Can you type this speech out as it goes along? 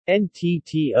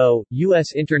NTTO,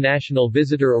 U.S. international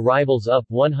visitor arrivals up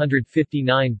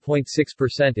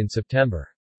 159.6% in September.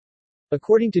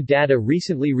 According to data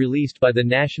recently released by the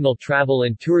National Travel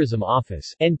and Tourism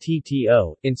Office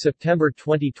 (NTTO), in September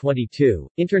 2022,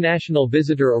 international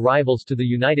visitor arrivals to the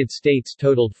United States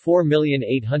totaled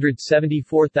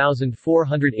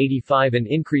 4,874,485, an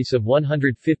increase of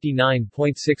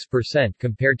 159.6%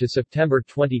 compared to September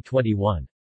 2021.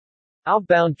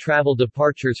 Outbound travel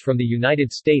departures from the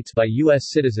United States by U.S.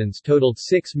 citizens totaled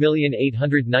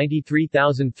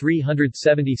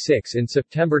 6,893,376 in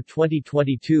September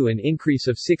 2022, an increase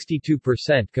of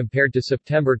 62% compared to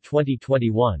September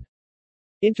 2021.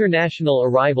 International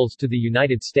arrivals to the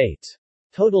United States.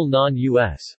 Total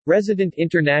non-U.S. resident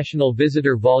international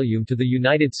visitor volume to the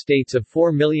United States of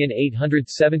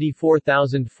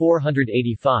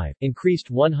 4,874,485, increased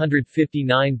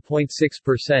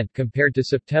 159.6% compared to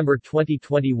September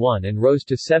 2021 and rose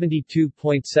to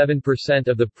 72.7%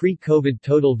 of the pre-COVID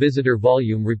total visitor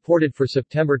volume reported for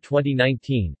September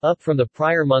 2019, up from the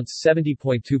prior month's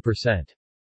 70.2%.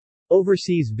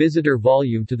 Overseas visitor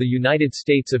volume to the United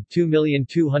States of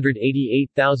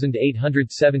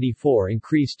 2,288,874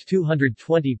 increased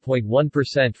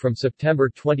 220.1% from September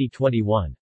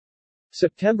 2021.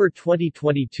 September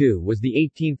 2022 was the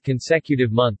 18th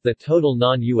consecutive month that total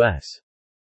non-U.S.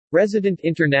 resident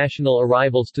international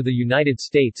arrivals to the United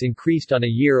States increased on a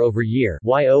year-over-year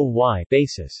 (YOY)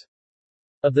 basis.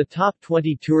 Of the top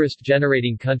 20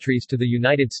 tourist-generating countries to the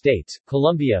United States,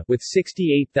 Colombia, with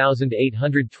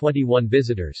 68,821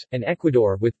 visitors, and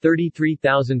Ecuador, with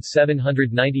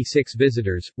 33,796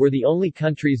 visitors, were the only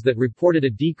countries that reported a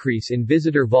decrease in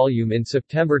visitor volume in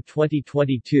September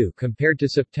 2022 compared to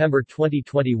September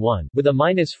 2021, with a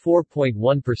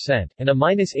 -4.1% and a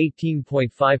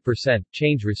 -18.5%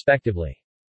 change respectively.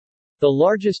 The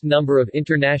largest number of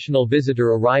international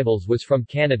visitor arrivals was from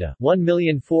Canada,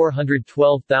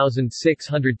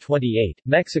 1,412,628,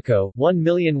 Mexico,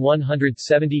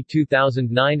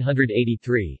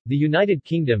 1,172,983, the United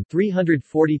Kingdom,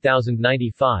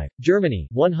 340,095, Germany,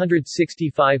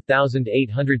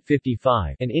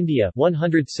 165,855, and India,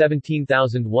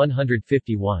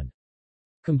 117,151.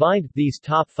 Combined, these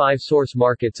top 5 source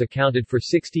markets accounted for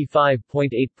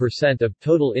 65.8% of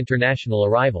total international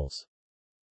arrivals.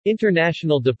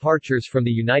 International departures from the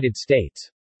United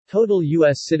States. Total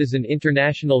U.S. citizen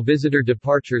international visitor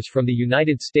departures from the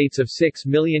United States of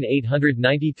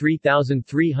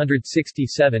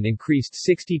 6,893,367 increased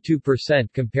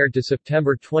 62% compared to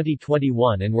September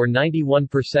 2021 and were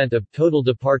 91% of total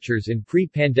departures in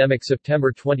pre-pandemic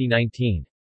September 2019.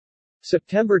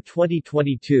 September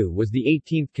 2022 was the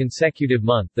 18th consecutive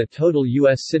month that total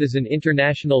U.S. citizen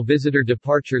international visitor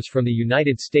departures from the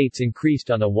United States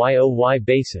increased on a YOY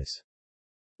basis.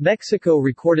 Mexico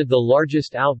recorded the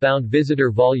largest outbound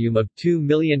visitor volume of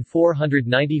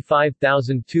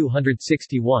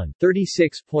 2,495,261,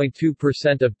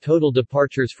 36.2% of total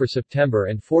departures for September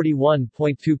and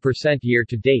 41.2%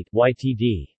 year-to-date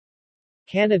 (YTD).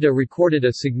 Canada recorded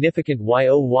a significant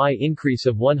YOY increase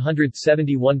of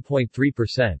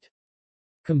 171.3%.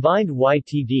 Combined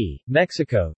YTD,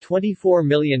 Mexico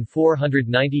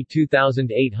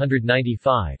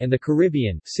 24,492,895 and the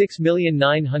Caribbean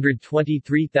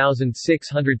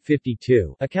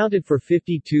 6,923,652 accounted for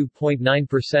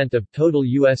 52.9% of total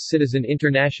U.S. citizen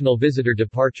international visitor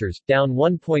departures, down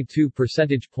 1.2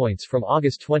 percentage points from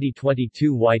August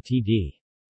 2022 YTD.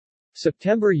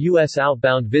 September U.S.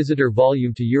 outbound visitor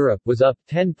volume to Europe was up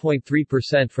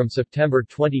 10.3% from September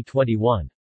 2021.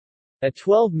 At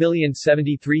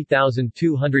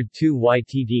 12,073,202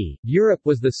 YTD, Europe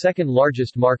was the second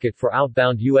largest market for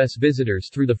outbound U.S. visitors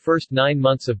through the first 9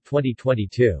 months of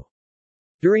 2022.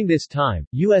 During this time,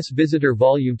 U.S. visitor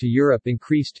volume to Europe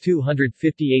increased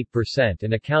 258%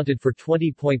 and accounted for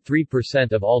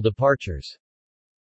 20.3% of all departures.